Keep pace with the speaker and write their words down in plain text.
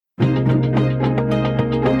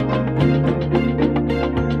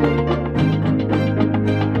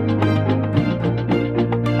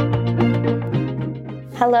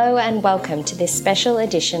Hello and welcome to this special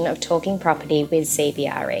edition of Talking Property with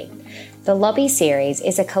CBRE. The Lobby series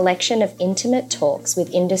is a collection of intimate talks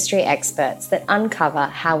with industry experts that uncover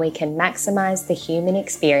how we can maximise the human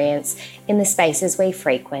experience in the spaces we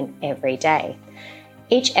frequent every day.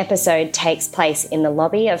 Each episode takes place in the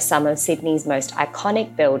lobby of some of Sydney's most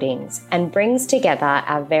iconic buildings and brings together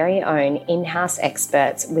our very own in-house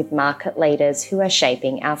experts with market leaders who are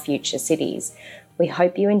shaping our future cities. We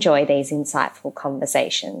hope you enjoy these insightful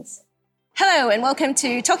conversations. Hello and welcome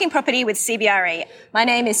to Talking Property with CBRE. My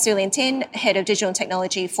name is Su Lin Tin, Head of Digital and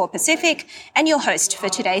Technology for Pacific, and your host for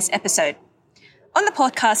today's episode. On the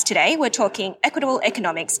podcast today, we're talking equitable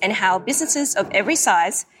economics and how businesses of every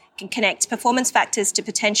size can connect performance factors to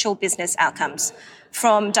potential business outcomes,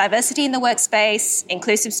 from diversity in the workspace,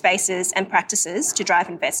 inclusive spaces and practices to drive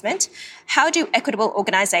investment. How do equitable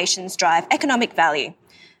organisations drive economic value?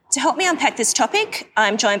 To help me unpack this topic,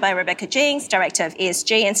 I'm joined by Rebecca Jeans, Director of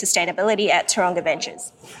ESG and Sustainability at Taronga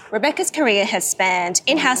Ventures. Rebecca's career has spanned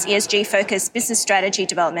in-house ESG-focused business strategy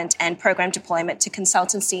development and program deployment to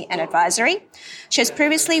consultancy and advisory. She has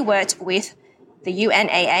previously worked with the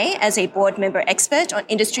UNAA as a board member expert on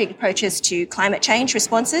industry approaches to climate change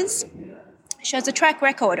responses. She has a track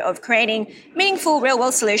record of creating meaningful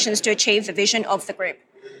real-world solutions to achieve the vision of the group.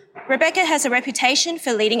 Rebecca has a reputation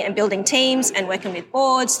for leading and building teams and working with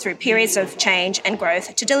boards through periods of change and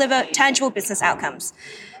growth to deliver tangible business outcomes.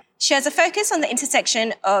 She has a focus on the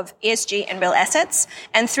intersection of ESG and real assets,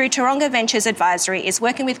 and through Taronga Ventures Advisory is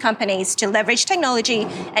working with companies to leverage technology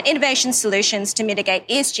and innovation solutions to mitigate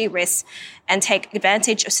ESG risks and take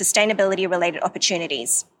advantage of sustainability-related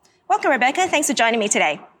opportunities. Welcome, Rebecca. Thanks for joining me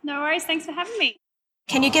today. No worries. Thanks for having me.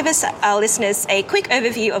 Can you give us, our listeners, a quick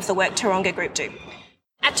overview of the work Taronga Group do?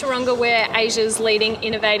 At Taronga, we're Asia's leading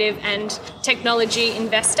innovative and technology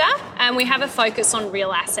investor, and we have a focus on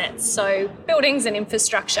real assets, so buildings and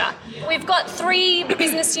infrastructure. We've got 3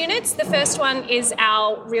 business units. The first one is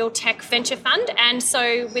our Real Tech Venture Fund, and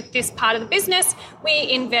so with this part of the business,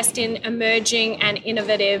 we invest in emerging and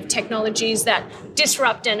innovative technologies that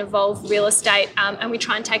disrupt and evolve real estate, and we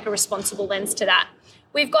try and take a responsible lens to that.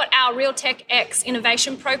 We've got our Real Tech X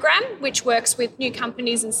innovation program, which works with new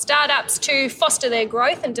companies and startups to foster their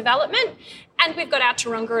growth and development. And we've got our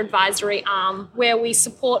Taronga advisory arm, where we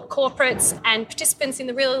support corporates and participants in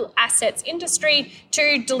the real assets industry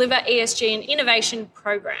to deliver ESG and innovation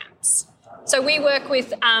programs. So we work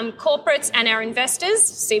with corporates and our investors,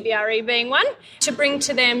 CBRE being one, to bring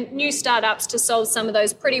to them new startups to solve some of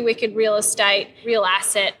those pretty wicked real estate, real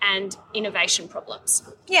asset and innovation problems.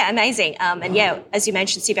 Yeah, amazing. And yeah, as you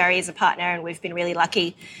mentioned, CBRE is a partner, and we've been really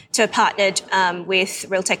lucky to have partnered with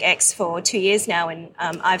Real Tech X for 2 years now. And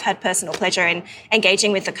I've had personal pleasure in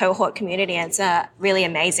engaging with the cohort community. And it's really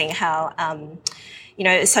amazing how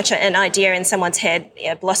such an idea in someone's head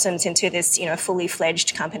blossoms into this, fully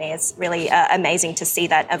fledged company. It's really amazing to see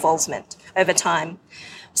that evolvement over time.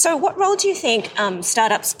 So what role do you think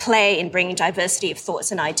startups play in bringing diversity of thoughts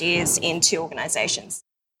and ideas into organisations?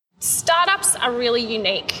 Startups are really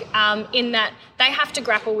unique in that they have to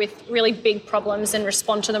grapple with really big problems and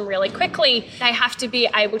respond to them really quickly. They have to be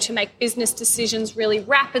able to make business decisions really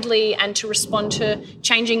rapidly and to respond to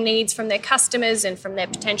changing needs from their customers and from their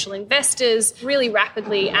potential investors really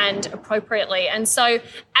rapidly and appropriately. And so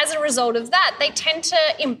as a result of that, they tend to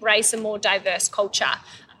embrace a more diverse culture.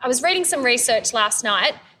 I was reading some research last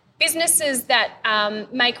night. Businesses that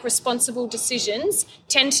make responsible decisions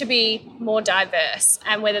tend to be more diverse,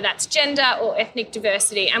 and whether that's gender or ethnic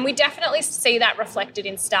diversity. And we definitely see that reflected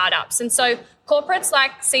in startups. And so corporates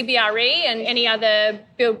like CBRE and any other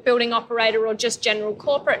building operator or just general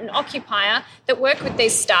corporate and occupier that work with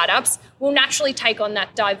these startups will naturally take on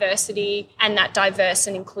that diversity and that diverse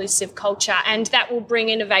and inclusive culture, and that will bring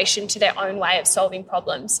innovation to their own way of solving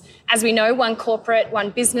problems. As we know, one corporate,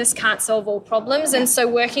 one business can't solve all problems, and so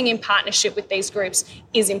working in partnership with these groups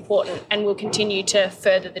is important and will continue to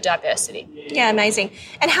further the diversity. Yeah, amazing.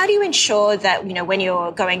 And how do you ensure that, when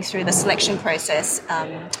you're going through the selection process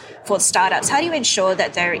for startups, how do you ensure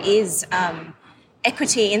that there is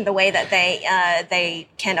equity in the way that they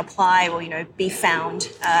can apply or be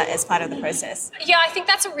found as part of the process? Yeah, I think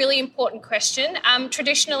that's a really important question.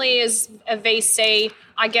 Traditionally, as a VC,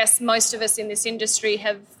 I guess most of us in this industry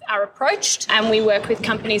are approached, and we work with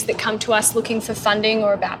companies that come to us looking for funding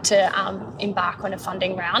or about to embark on a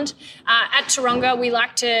funding round. At Taronga,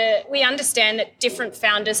 we understand that different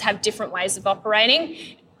founders have different ways of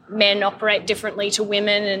operating. Men operate differently to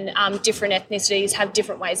women, and different ethnicities have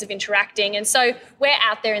different ways of interacting. And so we're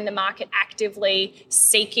out there in the market actively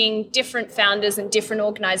seeking different founders and different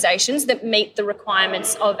organisations that meet the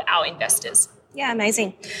requirements of our investors. Yeah,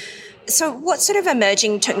 amazing. So what sort of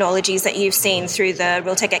emerging technologies that you've seen through the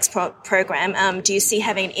Real Tech X program do you see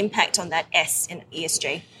having an impact on that S in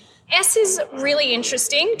ESG? S is really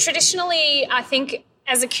interesting. Traditionally, I think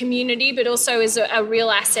as a community, but also as a real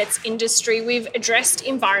assets industry, we've addressed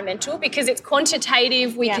environmental because it's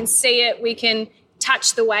quantitative, we can see it, we can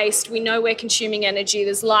touch the waste, we know we're consuming energy,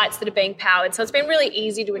 there's lights that are being powered, so it's been really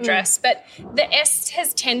easy to address. But the S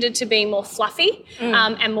has tended to be more fluffy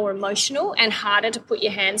and more emotional and harder to put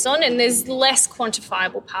your hands on, and there's less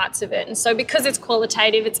quantifiable parts of it. And so because it's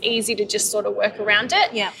qualitative, it's easy to just sort of work around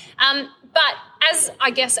it. But as,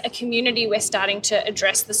 I guess, a community, we're starting to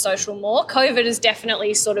address the social more. COVID has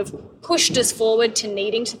definitely sort of pushed us forward to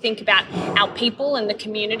needing to think about our people and the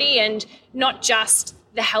community, and not just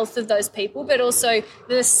the health of those people, but also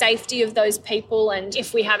the safety of those people. And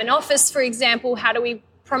if we have an office, for example, how do we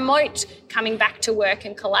promote coming back to work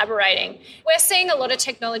and collaborating? We're seeing a lot of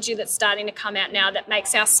technology that's starting to come out now that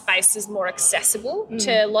makes our spaces more accessible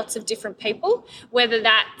to lots of different people, whether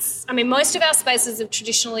that's, most of our spaces have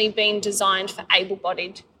traditionally been designed for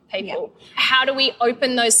able-bodied people. How do we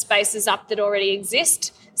open those spaces up that already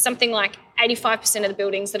exist? Something like 85% of the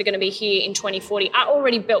buildings that are going to be here in 2040 are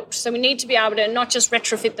already built. So we need to be able to not just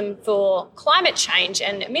retrofit them for climate change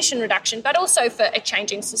and emission reduction, but also for a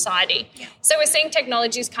changing society. So we're seeing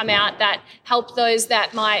technologies come out that help those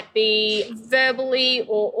that might be verbally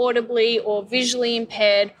or audibly or visually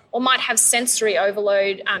impaired, or might have sensory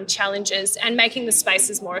overload challenges, and making the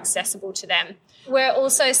spaces more accessible to them. We're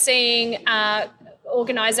also seeing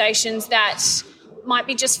organisations that might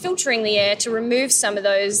be just filtering the air to remove some of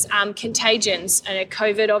those contagions. And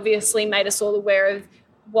COVID obviously made us all aware of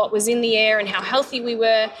what was in the air and how healthy we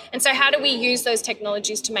were. And so how do we use those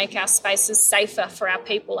technologies to make our spaces safer for our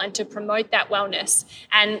people and to promote that wellness?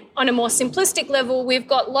 And on a more simplistic level, we've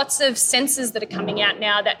got lots of sensors that are coming out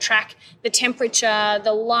now that track the temperature,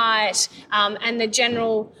 the light, and the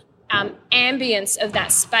general ambience of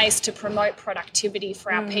that space to promote productivity for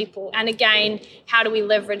our people. And again, how do we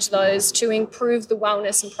leverage those to improve the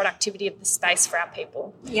wellness and productivity of the space for our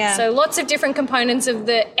people? So lots of different components of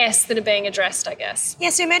the S that are being addressed, I guess.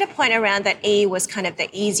 So you made a point around that E was kind of the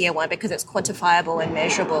easier one because it's quantifiable and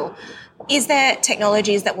measurable. Is there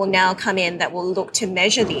technologies that will now come in that will look to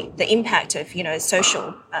measure the impact of,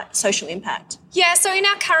 social impact? So in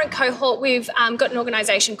our current cohort, we've got an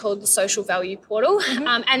organisation called the Social Value Portal,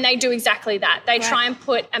 and they do exactly that. They try and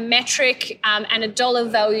put a metric and a dollar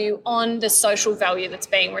value on the social value that's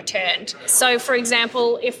being returned. So, for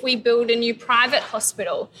example, if we build a new private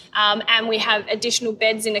hospital and we have additional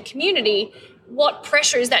beds in a community, what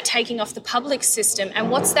pressure is that taking off the public system, and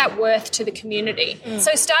what's that worth to the community?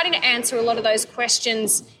 So starting to answer a lot of those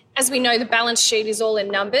questions. As we know, the balance sheet is all in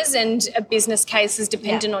numbers and a business case is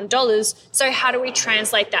dependent on dollars. So how do we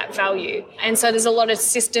translate that value? And so there's a lot of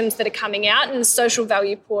systems that are coming out, and the Social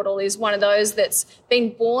Value Portal is one of those that's been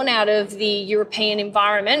born out of the European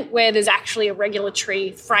environment, where there's actually a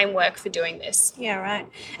regulatory framework for doing this.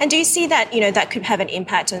 And do you see that, that could have an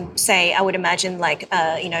impact on, say, I would imagine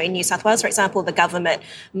in New South Wales, for example, the government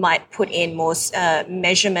might put in more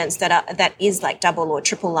measurements that is like double or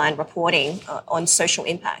triple line reporting on social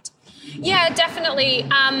impact? Yeah, definitely.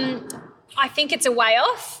 I think it's a way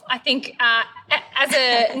off. I think as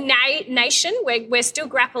a nation, we're still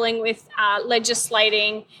grappling with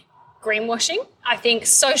legislating greenwashing. I think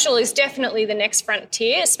social is definitely the next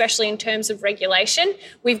frontier, especially in terms of regulation.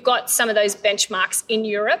 We've got some of those benchmarks in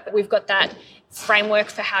Europe. We've got that framework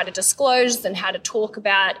for how to disclose and how to talk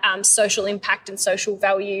about social impact and social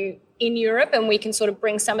value in Europe, and we can sort of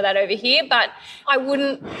bring some of that over here. But I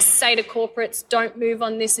wouldn't say to corporates, don't move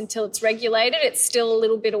on this until it's regulated. It's still a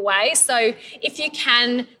little bit away. So if you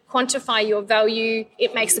can quantify your value,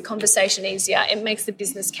 it makes the conversation easier. It makes the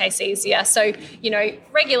business case easier. So,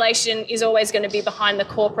 regulation is always going to be behind the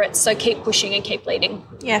corporates. So keep pushing and keep leading.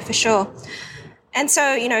 Yeah, for sure. And so,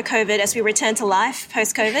 COVID, as we return to life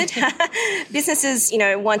post-COVID, businesses,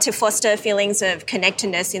 want to foster feelings of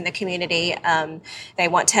connectedness in the community. They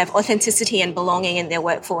want to have authenticity and belonging in their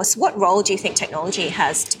workforce. What role do you think technology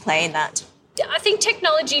has to play in that? I think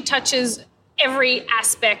technology touches every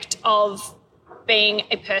aspect of being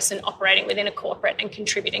a person operating within a corporate and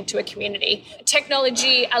contributing to a community.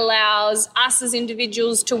 Technology allows us as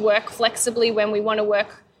individuals to work flexibly when we want to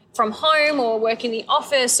work from home or work in the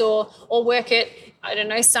office or work at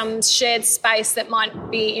some shared space that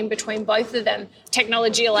might be in between both of them.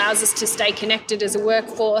 Technology allows us to stay connected as a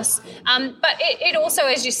workforce, but it also,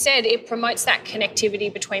 as you said, it promotes that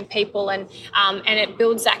connectivity between people and it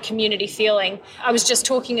builds that community feeling. I was just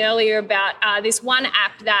talking earlier about this one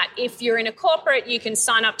app that if you're in a corporate, you can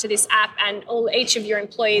sign up to this app and each of your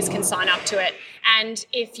employees can sign up to it. And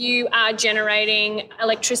if you are generating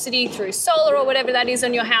electricity through solar or whatever that is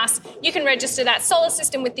on your house, you can register that solar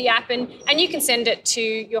system with the app and you can send it to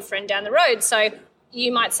your friend down the road. So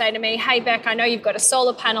you might say to me, hey, Beck, I know you've got a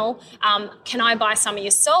solar panel. Can I buy some of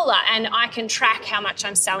your solar? And I can track how much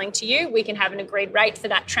I'm selling to you. We can have an agreed rate for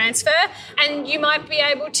that transfer. And you might be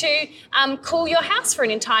able to cool your house for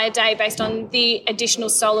an entire day based on the additional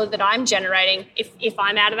solar that I'm generating. If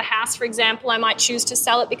I'm out of the house, for example, I might choose to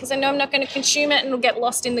sell it because I know I'm not going to consume it and it'll get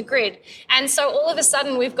lost in the grid. And so all of a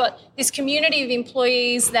sudden we've got this community of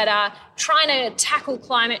employees that are trying to tackle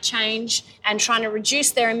climate change and trying to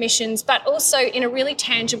reduce their emissions, but also in a really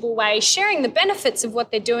tangible way, sharing the benefits of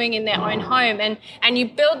what they're doing in their own home. And you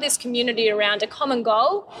build this community around a common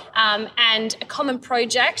goal and a common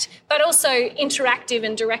project, but also interactive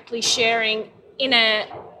and directly sharing in an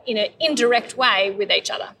indirect way with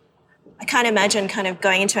each other. I can't imagine kind of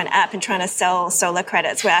going into an app and trying to sell solar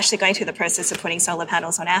credits. We're actually going through the process of putting solar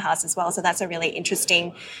panels on our house as well. So that's a really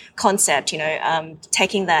interesting concept,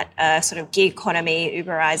 taking that sort of gig economy,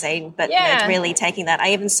 Uberizing, but really taking that.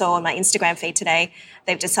 I even saw on my Instagram feed today,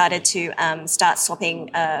 they've decided to start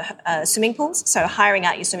swapping swimming pools. So hiring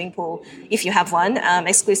out your swimming pool, if you have one,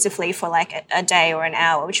 exclusively for like a day or an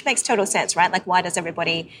hour, which makes total sense, right? Like, why does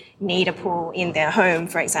everybody need a pool in their home,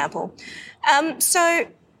 for example? So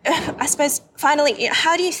I suppose, finally,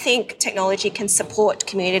 how do you think technology can support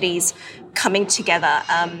communities coming together,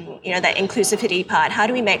 that inclusivity part? How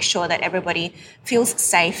do we make sure that everybody feels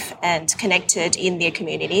safe and connected in their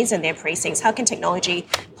communities and their precincts? How can technology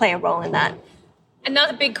play a role in that?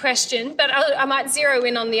 Another big question, but I might zero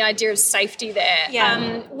in on the idea of safety there.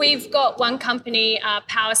 Yeah. We've got one company,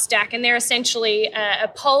 Power Stack, and they're essentially a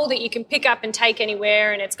pole that you can pick up and take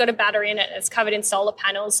anywhere, and it's got a battery in it, and it's covered in solar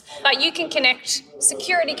panels. But you can connect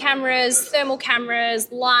security cameras, thermal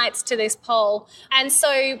cameras, lights to this pole. And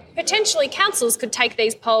so potentially councils could take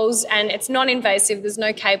these poles, and it's non-invasive, there's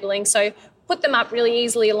no cabling, so put them up really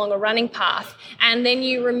easily along a running path, and then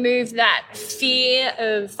you remove that fear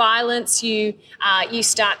of violence. You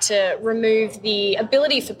start to remove the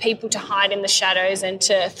ability for people to hide in the shadows and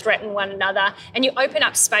to threaten one another, and you open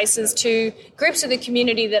up spaces to groups of the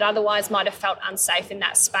community that otherwise might have felt unsafe in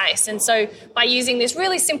that space. And so by using this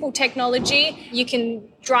really simple technology, you can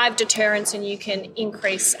drive deterrence and you can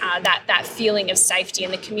increase that feeling of safety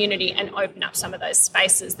in the community and open up some of those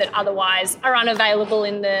spaces that otherwise are unavailable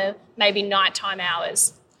in the maybe nighttime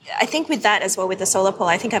hours. I think with that as well, with the solar pole,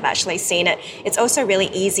 I think I've actually seen it. It's also really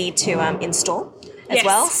easy to install as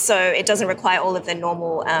well. So it doesn't require all of the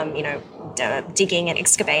normal, digging and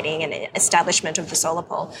excavating and establishment of the solar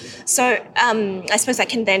pole. So I suppose that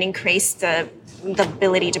can then increase the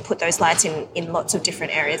ability to put those lights in lots of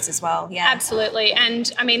different areas as well. Yeah, absolutely.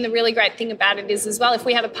 And I mean, the really great thing about it is as well, if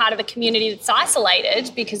we have a part of a community that's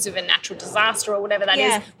isolated because of a natural disaster or whatever that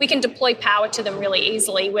is, we can deploy power to them really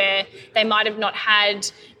easily, where they might have not had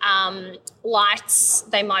lights,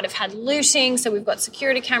 they might have had looting, so we've got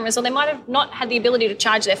security cameras, or they might have not had the ability to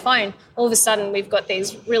charge their phone. All of a sudden, we've got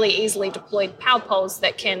these really easily deployed power poles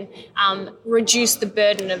that can reduce the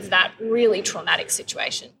burden of that really traumatic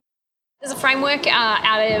situation. There's a framework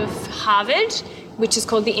out of Harvard, which is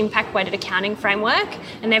called the Impact Weighted Accounting Framework,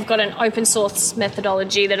 and they've got an open source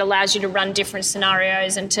methodology that allows you to run different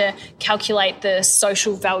scenarios and to calculate the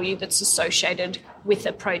social value that's associated with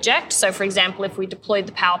a project. So, for example, if we deployed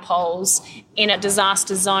the power poles in a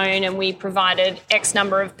disaster zone and we provided X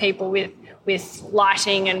number of people with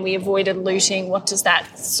lighting and we avoided looting, what does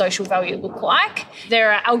that social value look like?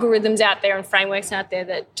 There are algorithms out there and frameworks out there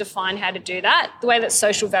that define how to do that. The way that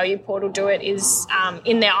Social Value Portal do it is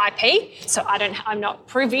in their IP. So I'm not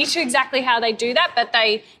privy to exactly how they do that, but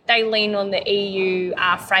they lean on the EU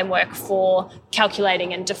framework for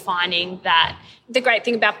calculating and defining that. The great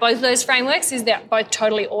thing about both of those frameworks is they're both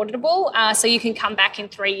totally auditable, so you can come back in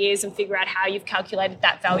 3 years and figure out how you've calculated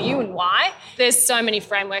that value and why. There's so many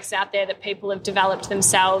frameworks out there that people have developed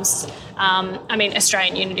themselves.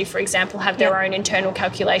 Australian Unity, for example, have their own internal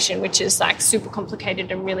calculation, which is like super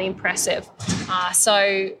complicated and really impressive.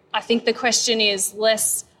 So I think the question is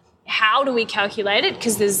less how do we calculate it,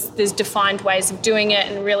 because there's defined ways of doing it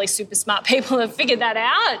and really super smart people have figured that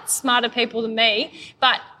out, smarter people than me.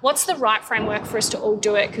 But what's the right framework for us to all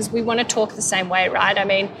do it? Because we want to talk the same way, right? I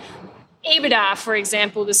mean, EBITDA, for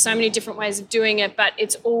example, there's so many different ways of doing it, but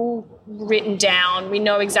it's all written down. We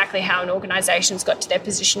know exactly how an organisation's got to their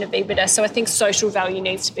position of EBITDA. So I think social value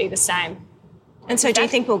needs to be the same. And so do you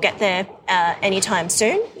think we'll get there anytime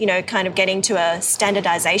soon, kind of getting to a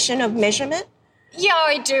standardisation of measurement? Yeah,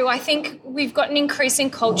 I do. I think we've got an increasing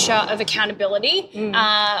culture of accountability.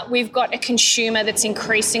 We've got a consumer that's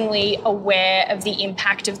increasingly aware of the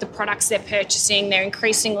impact of the products they're purchasing. They're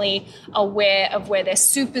increasingly aware of where their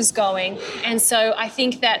super's going. And so I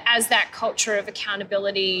think that as that culture of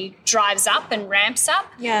accountability drives up and ramps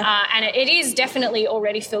up, and it is definitely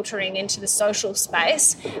already filtering into the social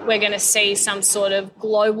space, we're going to see some sort of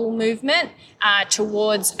global movement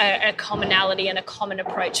towards a commonality and a common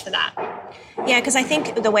approach for that. Yeah, because I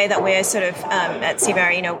think the way that we're sort of at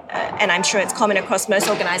CBRE, and I'm sure it's common across most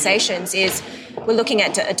organisations, is we're looking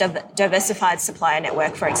at a diversified supplier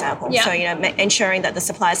network, for example. Yeah. So, ensuring that the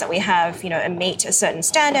suppliers that we have, meet a certain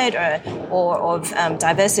standard or of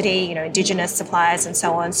diversity, Indigenous suppliers and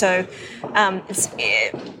so on. So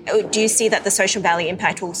do you see that the social value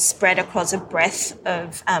impact will spread across a breadth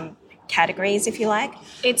of categories, if you like?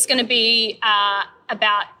 It's going to be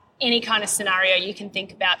about any kind of scenario you can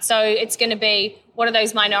think about. So it's going to be, what are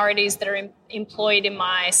those minorities that are employed in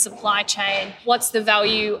my supply chain? What's the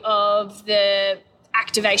value of the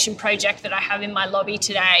activation project that I have in my lobby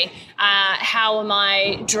today? How am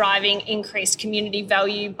I driving increased community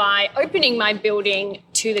value by opening my building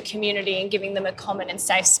to the community and giving them a common and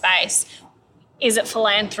safe space? Is it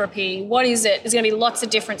philanthropy? What is it? There's going to be lots of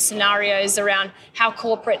different scenarios around how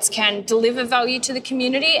corporates can deliver value to the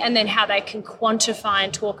community and then how they can quantify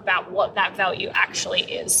and talk about what that value actually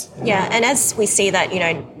is. Yeah, and as we see that,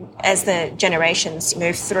 as the generations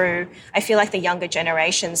move through, I feel like the younger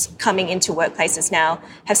generations coming into workplaces now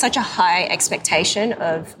have such a high expectation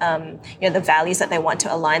of, the values that they want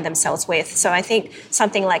to align themselves with. So I think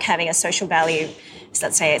something like having a social value, so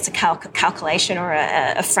let's say it's a calculation or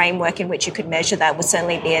a framework in which you could measure that, would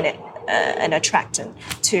certainly be an attractant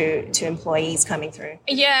to employees coming through.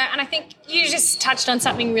 Yeah, and I think you just touched on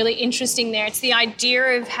something really interesting there. It's the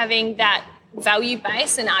idea of having that value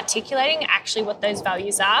base and articulating actually what those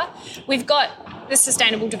values are. We've got the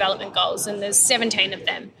Sustainable Development Goals, and there's 17 of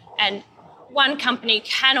them. And one company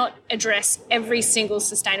cannot address every single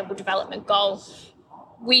Sustainable Development Goal.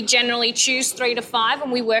 We generally choose 3 to 5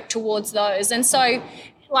 and we work towards those. And so,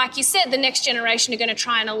 like you said, the next generation are going to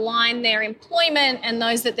try and align their employment and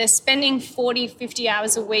those that they're spending 40, 50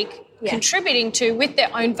 hours a week contributing to with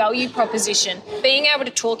their own value proposition. Being able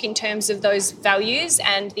to talk in terms of those values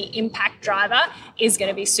and the impact driver is going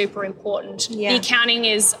to be super important. Yeah. The accounting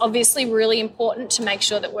is obviously really important to make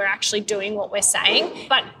sure that we're actually doing what we're saying,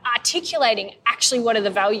 but articulating actually what are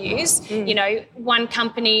the values. One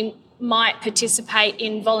company might participate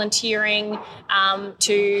in volunteering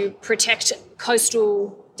to protect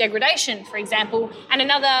coastal degradation, for example, and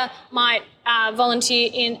another might volunteer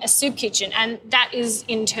in a soup kitchen, and that is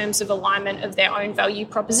in terms of alignment of their own value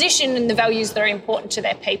proposition and the values that are important to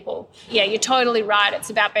their people. Yeah, you're totally right. It's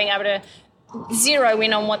about being able to zero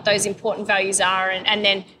in on what those important values are and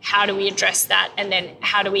then how do we address that, and then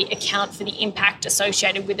how do we account for the impact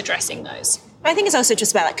associated with addressing those. I think it's also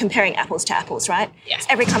just about comparing apples to apples, right? Yes.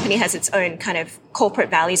 Every company has its own kind of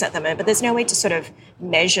corporate values at the moment, but there's no way to sort of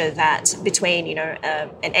measure that between,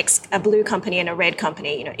 a blue company and a red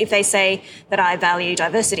company. If they say that I value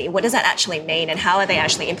diversity, what does that actually mean and how are they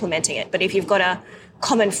actually implementing it? But if you've got a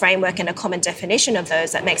common framework and a common definition of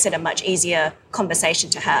those, that makes it a much easier conversation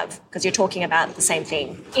to have because you're talking about the same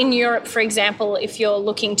thing. In Europe, for example, if you're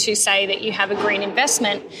looking to say that you have a green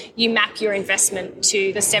investment, you map your investment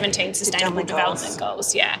to the 17 Sustainable Development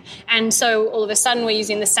Goals. Yeah. And so all of a sudden we're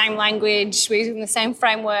using the same language, we're using the same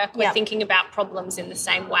framework, we're thinking about problems in the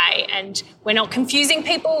same way, and we're not confusing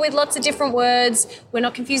people with lots of different words, we're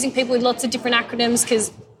not confusing people with lots of different acronyms,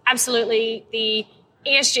 because absolutely the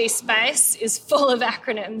ESG space is full of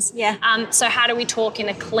acronyms. Yeah. So how do we talk in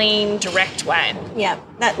a clean, direct way? Yeah,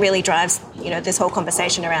 that really drives, this whole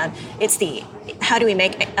conversation around how do we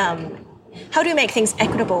make things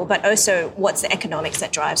equitable, but also what's the economics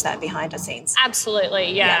that drives that behind the scenes?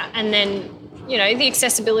 Absolutely, yeah. And then, the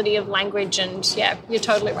accessibility of language, and you're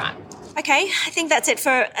totally right. Okay, I think that's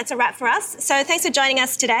a wrap for us. So thanks for joining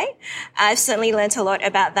us today. I've certainly learnt a lot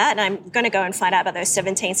about that, and I'm going to go and find out about those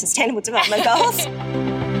 17 Sustainable Development Goals.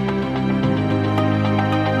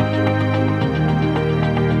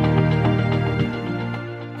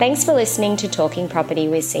 Thanks for listening to Talking Property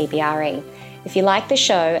with CBRE. If you like the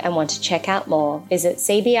show and want to check out more, visit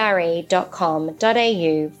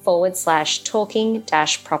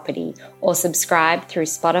cbre.com.au/talking-property or subscribe through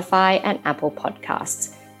Spotify and Apple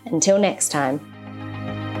Podcasts. Until next time.